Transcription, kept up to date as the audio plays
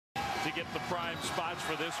to get the prime spots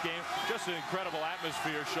for this game. Just an incredible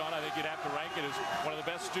atmosphere, Sean. I think you'd have to rank it as one of the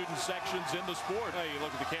best student sections in the sport. Hey, you look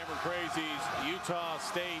at the Cameron Crazies, Utah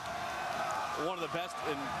State, one of the best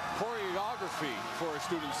in choreography for a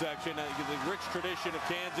student section. The rich tradition of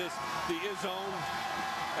Kansas, the Izzone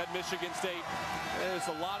at Michigan State. There's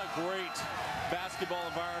a lot of great basketball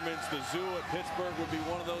environments. The zoo at Pittsburgh would be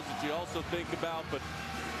one of those that you also think about, but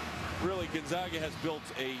really, Gonzaga has built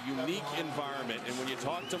a unique environment, and when you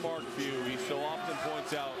talk to Mark Few, he so often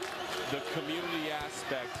points out the community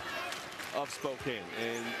aspect of Spokane.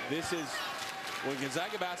 And this is, when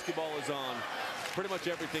Gonzaga basketball is on, pretty much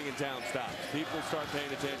everything in town stops. People start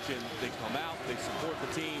paying attention. They come out, they support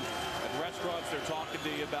the team. At restaurants, they're talking to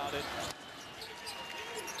you about it.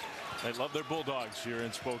 They love their Bulldogs here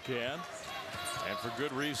in Spokane, and for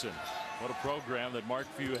good reason. What a program that Mark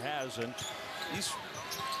Few has, and these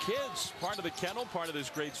kids, part of the Kennel, part of this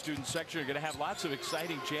great student section, are going to have lots of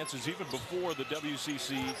exciting chances even before the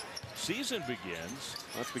WCC season begins.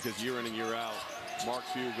 That's because year in and year out, Mark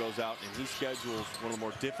Few goes out and he schedules one of the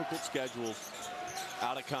more difficult schedules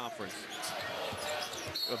out of conference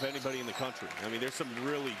of anybody in the country. I mean, there's some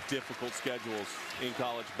really difficult schedules in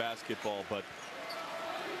college basketball, but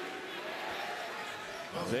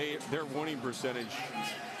their winning percentage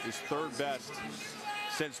is third best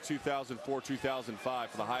since 2004-2005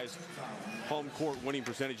 for the highest home court winning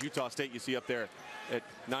percentage. Utah State, you see up there at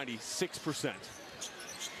 96%.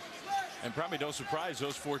 And probably no surprise,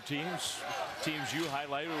 those four teams you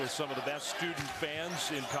highlighted with some of the best student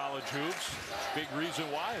fans in college hoops. Big reason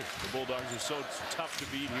why the Bulldogs are so tough to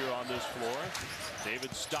beat here on this floor.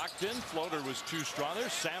 David Stockton, floater was too strong there.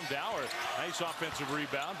 Sam Dower, nice offensive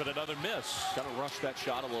rebound, but another miss. Got to rush that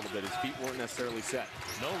shot a little bit. His feet weren't necessarily set.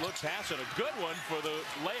 No look pass, and a good one for the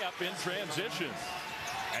layup in transition.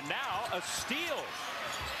 And now a steal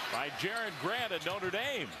by Jared Grant at Notre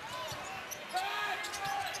Dame.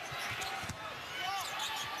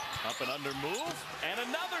 Up and under move, and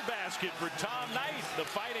another basket for Tom Knight. The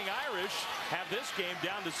Fighting Irish have this game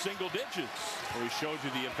down to single digits. Well, we showed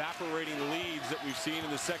you the evaporating leads that we've seen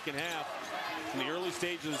in the second half in the early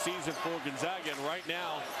stage of the season for Gonzaga, and right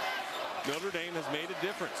now Notre Dame has made a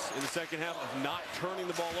difference in the second half of not turning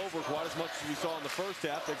the ball over quite as much as we saw in the first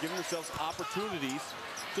half. They're giving themselves opportunities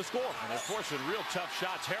to score. And they're forcing real tough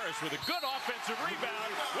shots. Harris with a good offensive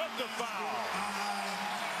rebound with the foul.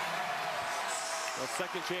 Well,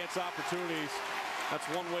 second chance opportunities, that's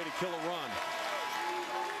one way to kill a run.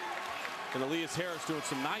 And Elias Harris doing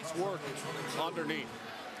some nice work underneath.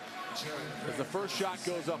 As the first shot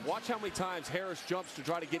goes up, watch how many times Harris jumps to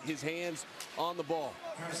try to get his hands on the ball.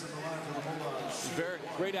 Very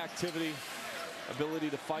great activity,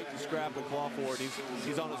 ability to fight and scrap and claw forward.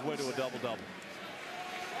 He's on his way to a double-double.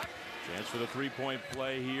 Chance for the three-point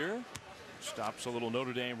play here. Stops a little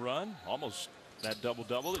Notre Dame run. Almost that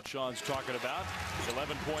double-double that Sean's talking about.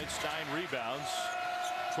 11 points, 9 rebounds.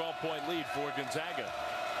 12-point lead for Gonzaga.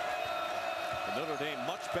 And Notre Dame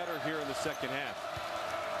much better here in the second half.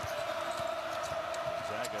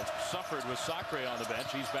 Gonzaga suffered with Sacre on the bench.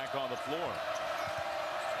 He's back on the floor.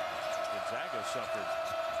 Gonzaga suffered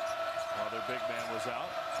while their big man was out.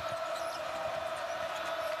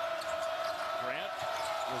 Grant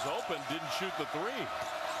was open, didn't shoot the three.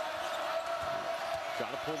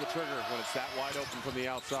 Got to pull the trigger when it's that wide open from the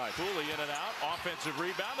outside. Cooley in and out. Offensive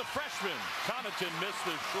rebound. The freshman, Connaughton, missed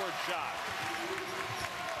the short shot.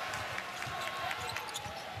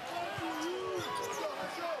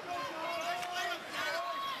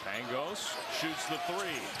 Pangos shoots the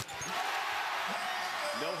three.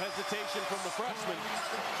 No hesitation from the freshman.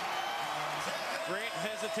 Grant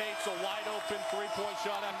hesitates, a wide open three-point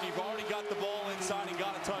shot after you've already got the ball inside and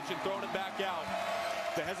got a touch and thrown it back out.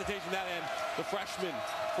 The hesitation that end, the freshman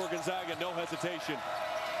for Gonzaga, no hesitation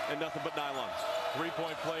and nothing but nylon.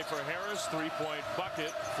 Three-point play for Harris, three-point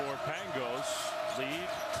bucket for Pangos.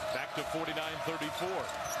 Lead back to 49-34.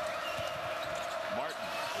 Martin,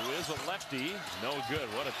 who is a lefty, no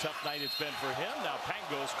good. What a tough night it's been for him. Now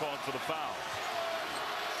Pangos called for the foul.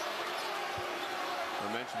 I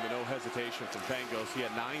mentioned the no hesitation from Pangos. He had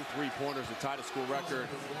 9 3-pointers to tie the school record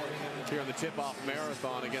here in the tip-off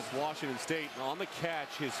marathon against Washington State. On the catch,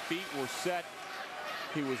 his feet were set.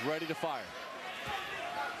 He was ready to fire.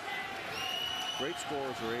 Great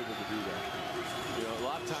scorers are able to do that. You know, a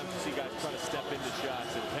lot of times you see guys try to step into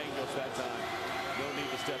shots, and Pangos that time, no need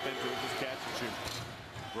to step into it, just catch and shoot.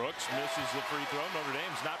 Brooks misses the free throw. Notre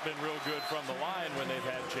Dame's not been real good from the line when they've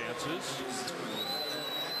had chances.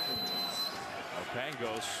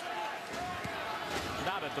 Pangos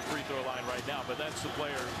not at the free throw line right now, but that's the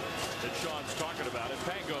player that Sean's talking about. And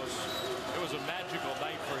Pangos, it was a magical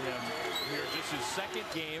night for him here. Just his second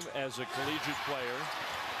game as a collegiate player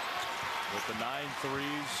with the 9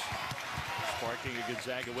 threes, sparking a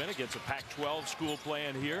Gonzaga win against a Pac-12 school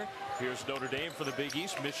playing here. Here's Notre Dame for the Big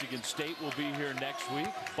East. Michigan State will be here next week.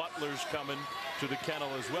 Butler's coming to the Kennel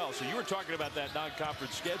as well. So you were talking about that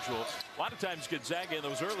non-conference schedule. A lot of times Gonzaga in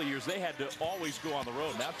those early years, they had to always go on the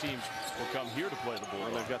road. Now teams will come here to play the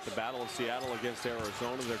Bulldogs. Well, they've got the Battle of Seattle against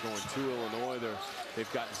Arizona. They're going to Illinois.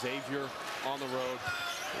 They've got Xavier on the road.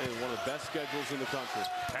 And one of the best schedules in the country.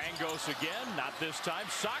 Pangos again, not this time.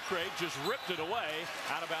 Sacre just ripped it away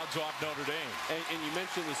out of bounds off Notre Dame. And you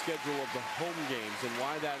mentioned the schedule of the home games and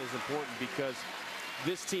why that is important, because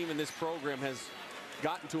this team and this program has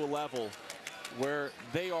gotten to a level where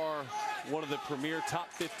they are one of the premier top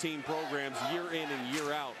 15 programs year in and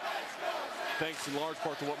year out, thanks in large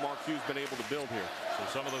part to what Mark Hughes been able to build here.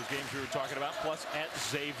 So some of those games we were talking about, plus at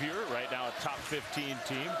Xavier, right now a top 15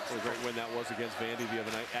 team. What a great win that was against Vandy the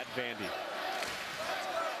other night at Vandy.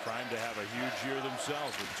 Trying to have a huge year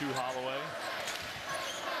themselves with 2 Holloway.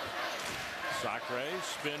 Sacre,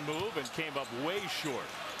 spin move, and came up way short.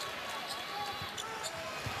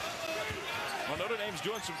 Well, Notre Dame's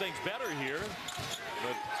doing some things better here,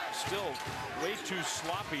 but still way too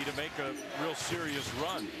sloppy to make a real serious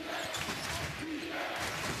run.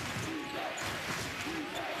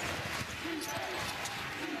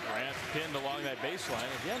 Grant pinned along that baseline.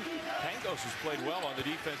 Again, Pangos has played well on the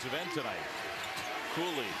defensive end tonight.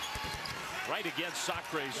 Cooley right against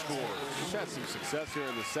Sacre's score. He's had some success here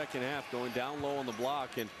in the second half, going down low on the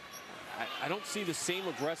block, and I don't see the same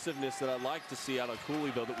aggressiveness that I'd like to see out of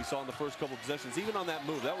Cooley, though, that we saw in the first couple of possessions. Even on that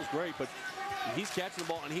move, that was great, but he's catching the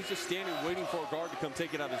ball, and he's just standing waiting for a guard to come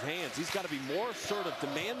take it out of his hands. He's got to be more assertive,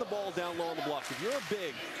 demand the ball down low on the block. If you're a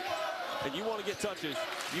big and you want to get touches,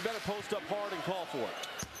 you better post up hard and call for it.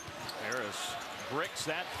 Harris bricks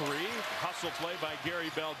that 3. Hustle play by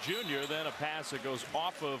Gary Bell Jr. Then a pass that goes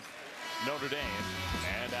off of Notre Dame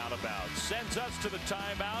and out of bounds. Sends us to the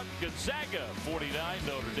timeout. Gonzaga 49,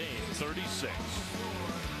 Notre Dame 36.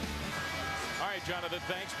 All right, Jonathan,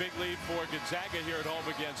 thanks. Big lead for Gonzaga here at home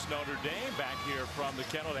against Notre Dame. Back here from the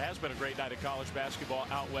Kennel. It has been a great night of college basketball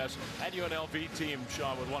out west. And UNLV team,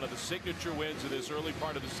 Sean, with one of the signature wins of this early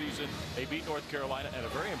part of the season. They beat North Carolina, and a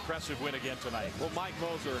very impressive win again tonight. Well, Mike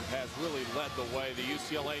Moser has really led the way. The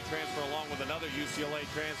UCLA transfer, along with another UCLA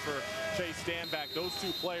transfer, Chase Stanback. Those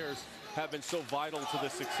 2 players have been so vital to the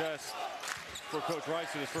success for Coach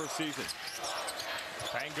Rice in his first season.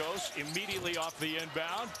 Pangos immediately off the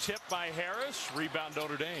inbound. Tipped by Harris. Rebound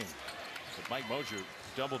Notre Dame. But Mike Moser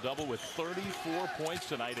double-double with 34 points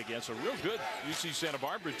tonight against a real good UC Santa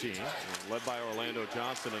Barbara team. Led by Orlando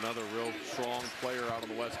Johnson, another real strong player out on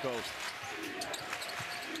the West Coast.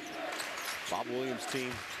 Bob Williams'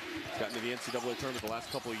 team gotten to the NCAA tournament the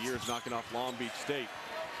last couple of years, knocking off Long Beach State.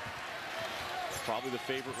 Probably the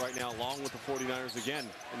favorite right now, along with the 49ers again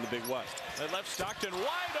in the Big West. They left Stockton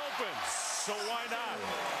wide open, so why not?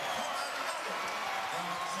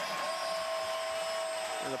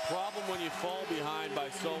 And the problem when you fall behind by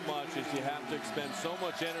so much is you have to expend so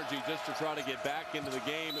much energy just to try to get back into the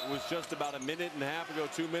game. It was just about a minute and a half ago,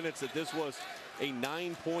 2 minutes, that this was a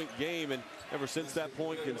 9-point game, and ever since that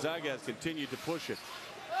point, Gonzaga has continued to push it.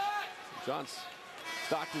 John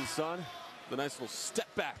Stockton's son, the nice little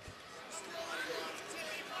step back,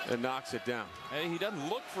 and knocks it down. And he doesn't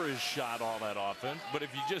look for his shot all that often, but if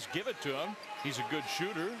you just give it to him, he's a good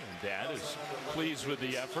shooter, and Dad is pleased with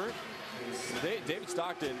the effort. David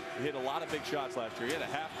Stockton hit a lot of big shots last year. He had a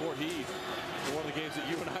half-court heave in one of the games that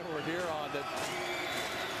you and I were here on that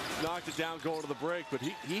knocked it down going to the break, but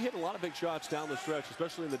he hit a lot of big shots down the stretch,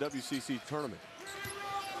 especially in the WCC tournament.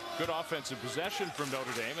 Good offensive possession from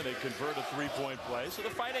Notre Dame, and they convert a 3-point play. So the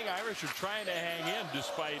Fighting Irish are trying to hang in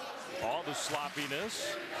despite all the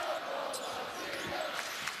sloppiness.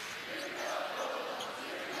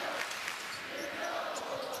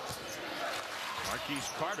 Marquise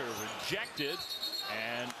Carter rejected,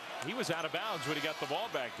 and he was out of bounds when he got the ball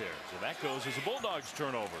back there. So that goes as a Bulldogs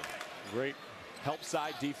turnover. Great help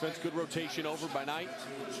side defense. Good rotation over by Knight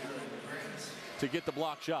to get the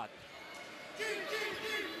block shot.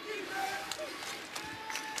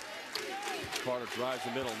 Carter drives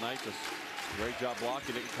the middle. Knight does a great job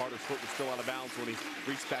blocking it. Carter's foot was still out of bounds when he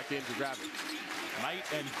reached back in to grab it. Knight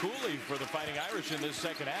and Cooley for the Fighting Irish in this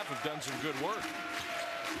second half have done some good work.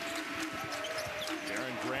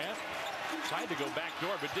 Aaron Grant tried to go back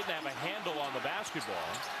door, but didn't have a handle on the basketball.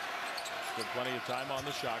 Still plenty of time on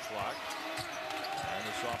the shot clock. And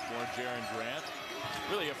the sophomore Jaron Grant,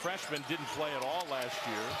 really a freshman, didn't play at all last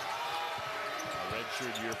year.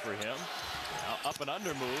 redshirt year for him. Now up and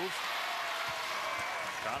under move.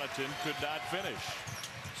 Connaughton could not finish.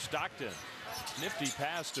 Stockton, nifty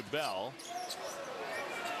pass to Bell.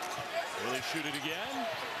 Will he shoot it again?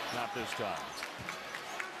 Not this time.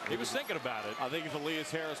 He was thinking about it. I think if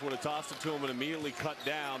Elias Harris would have tossed it to him and immediately cut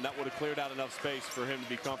down, that would have cleared out enough space for him to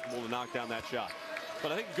be comfortable to knock down that shot.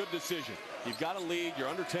 But I think good decision. You've got a lead. You're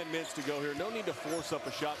under 10 minutes to go here. No need to force up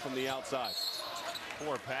a shot from the outside.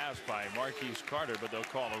 Poor pass by Marquise Carter, but they'll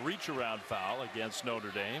call a reach-around foul against Notre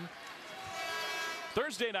Dame.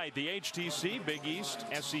 Thursday night, the HTC Big East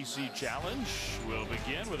SEC Challenge will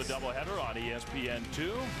begin with a doubleheader on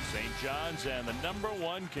ESPN2. St. John's and the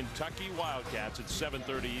 #1 Kentucky Wildcats at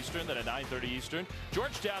 7:30 Eastern, then at 9:30 Eastern.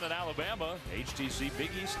 Georgetown and Alabama, HTC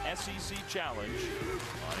Big East SEC Challenge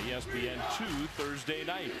on ESPN2 Thursday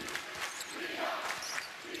night.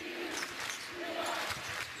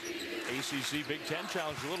 ACC Big Ten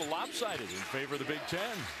Challenge a little lopsided in favor of the Big Ten.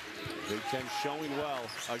 Big Ten showing well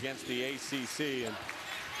against the ACC. And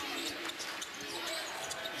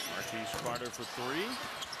Marquise Carter for three.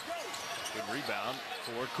 Good rebound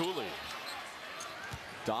for Cooley.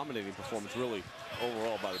 Dominating performance really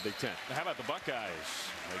overall by the Big Ten. How about the Buckeyes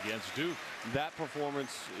against Duke? That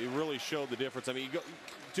performance, it really showed the difference. I mean,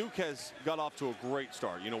 Duke has got off to a great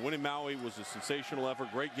start. You know, winning Maui was a sensational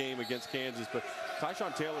effort. Great game against Kansas. But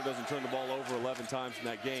Tyshawn Taylor doesn't turn the ball over 11 times in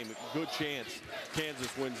that game. Good chance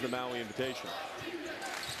Kansas wins the Maui Invitation.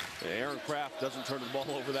 Aaron Kraft doesn't turn the ball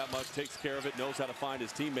over that much, takes care of it, knows how to find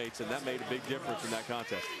his teammates, and that made a big difference in that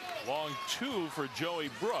contest. Long two for Joey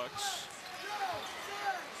Brooks.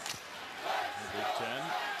 The Big Ten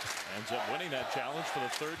ends up winning that challenge for the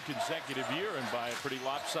third consecutive year and by a pretty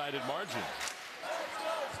lopsided margin.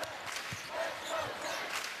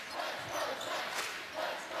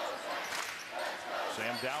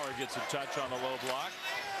 Sam Dower gets a touch on the low block.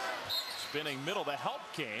 Spinning middle, the help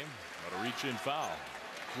came, but a reach-in foul.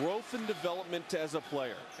 Growth and development as a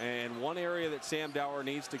player, and one area that Sam Dower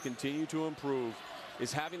needs to continue to improve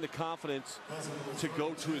is having the confidence to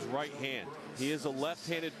go to his right hand. He is a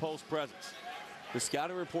left-handed post presence. The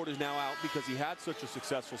scouting report is now out because he had such a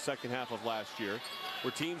successful second half of last year,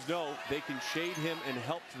 where teams know they can shade him and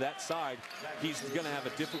help to that side. He's going to have a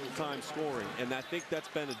difficult time scoring, and I think that's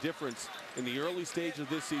been a difference in the early stage of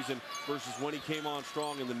this season versus when he came on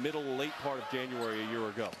strong in the middle, late part of January a year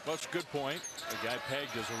ago. Well, that's a good point. The guy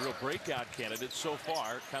pegged as a real breakout candidate so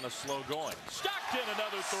far, kind of slow going. Stockton,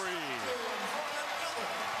 another three.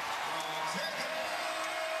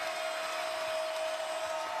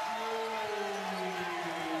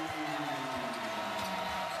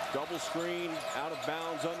 Double screen, out of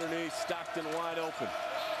bounds underneath, Stockton wide open.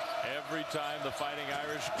 Every time the Fighting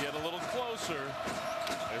Irish get a little closer,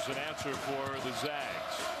 there's an answer for the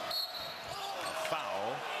Zags. A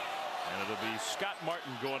foul, and it'll be Scott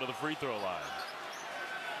Martin going to the free throw line.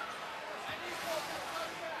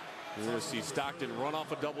 You're going to see Stockton run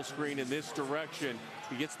off a double screen in this direction.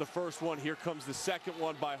 He gets the first one. Here comes the second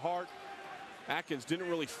one by Hart. Atkins didn't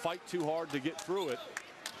really fight too hard to get through it,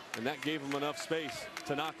 and that gave him enough space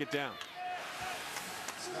to knock it down.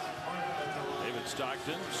 David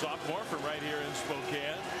Stockton, sophomore from right here in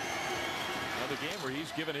Spokane. Another game where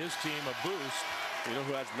he's given his team a boost. You know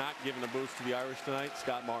who has not given a boost to the Irish tonight?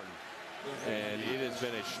 Scott Martin. And it has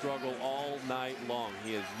been a struggle all night long.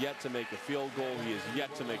 He has yet to make a field goal. He has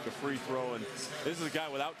yet to make a free throw. And this is a guy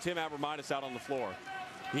without Tim Abromaitis out on the floor.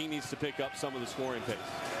 He needs to pick up some of the scoring pace.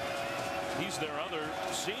 He's their other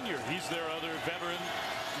senior. He's their other veteran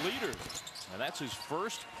leader. And that's his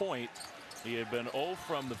first point. He had been 0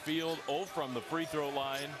 from the field, 0 from the free throw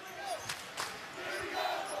line.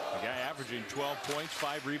 The guy averaging 12 points,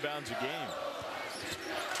 5 rebounds a game.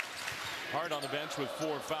 Hart on the bench with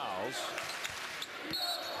 4 fouls.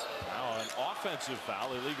 Now an offensive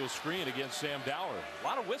foul, illegal screen against Sam Dower. A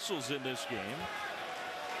lot of whistles in this game.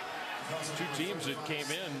 Two teams that came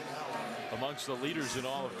in amongst the leaders in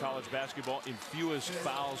all of college basketball in fewest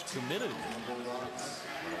fouls committed.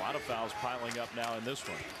 A lot of fouls piling up now in this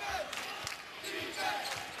one.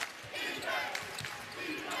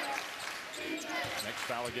 Next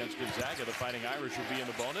foul against Gonzaga. The Fighting Irish will be in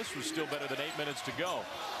the bonus with still better than 8 minutes to go.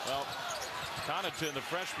 Well, Connaughton, the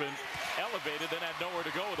freshman, elevated, then had nowhere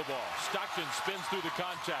to go with the ball. Stockton spins through the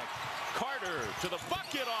contact. Carter to the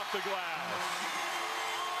bucket off the glass.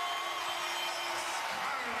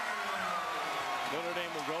 Notre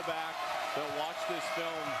Dame will go back. They'll watch this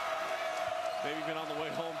film, maybe even on the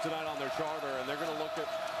way home tonight on their charter, and they're going to look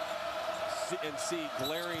at and see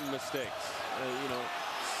glaring mistakes. You know,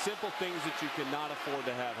 simple things that you cannot afford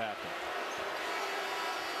to have happen.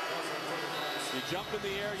 You jump in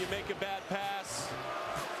the air, you make a bad pass,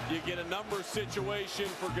 You get a number situation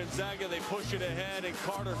for Gonzaga. They push it ahead, and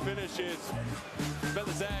Carter finishes. It's been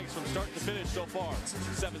the Zags from start to finish so far.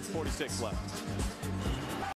 7:46 left.